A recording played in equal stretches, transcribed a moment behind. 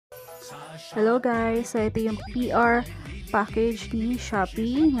Hello guys, so ito yung PR package ni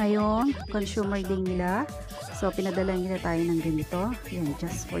Shopee ngayong consumer day nila. So pinadala nila tayo ng ganito. Yan,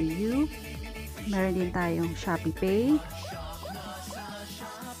 just for you. Meron din tayong Shopeepay.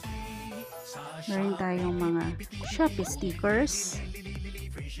 Meron tayong mga Shopee stickers.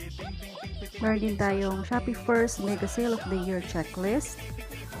 Meron din tayong Shopee First Mega Sale of the Year checklist.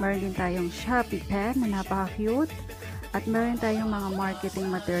 Meron din tayong Shopee pen na napaka-cute. At meron tayong mga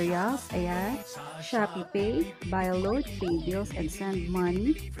marketing materials. Ayan. Shopeepay, buy load, pay bills, and send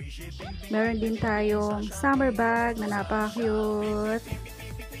money. Meron din tayong summer bag na napaka-cute.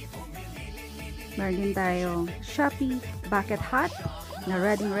 Meron din tayong Shopee bucket hat na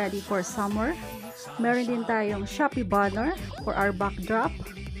ready for summer. Meron din tayong Shopee banner for our backdrop.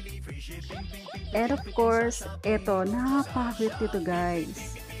 And of course, ito, napaka-cute ito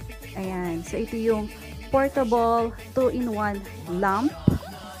guys. Ayan. So, ito yung portable 2-in-1 lamp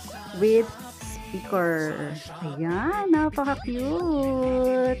with speaker. Ayan,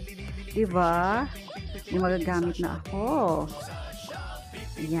 napaka-cute. Diba? Yung magagamit na ako.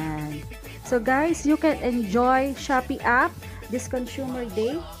 Ayan. So guys, you can enjoy Shopee app this consumer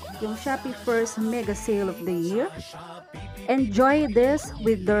day, yung Shopee First Mega Sale of the Year. Enjoy this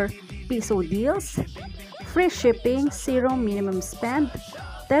with their piso deals, free shipping, zero minimum spend,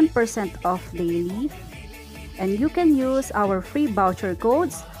 10% off daily. And you can use our free voucher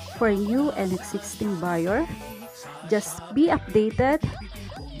codes for new and existing buyer. Just be updated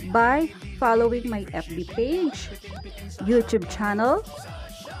by following my FB page, YouTube channel,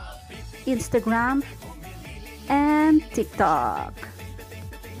 Instagram, and TikTok.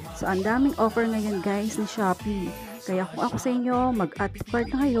 So, ang daming offer ngayon guys ni Shopee. Kaya kung ako sa inyo, mag-add to cart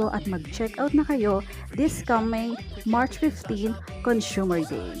na kayo at mag-check out na kayo this coming March 15 Consumer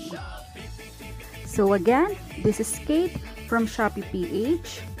Day. So again, this is Kate from Shopee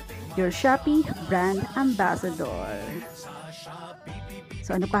PH, your Shopee brand ambassador.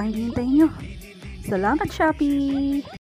 So ano pa hinihintay nyo? Salamat Shopee!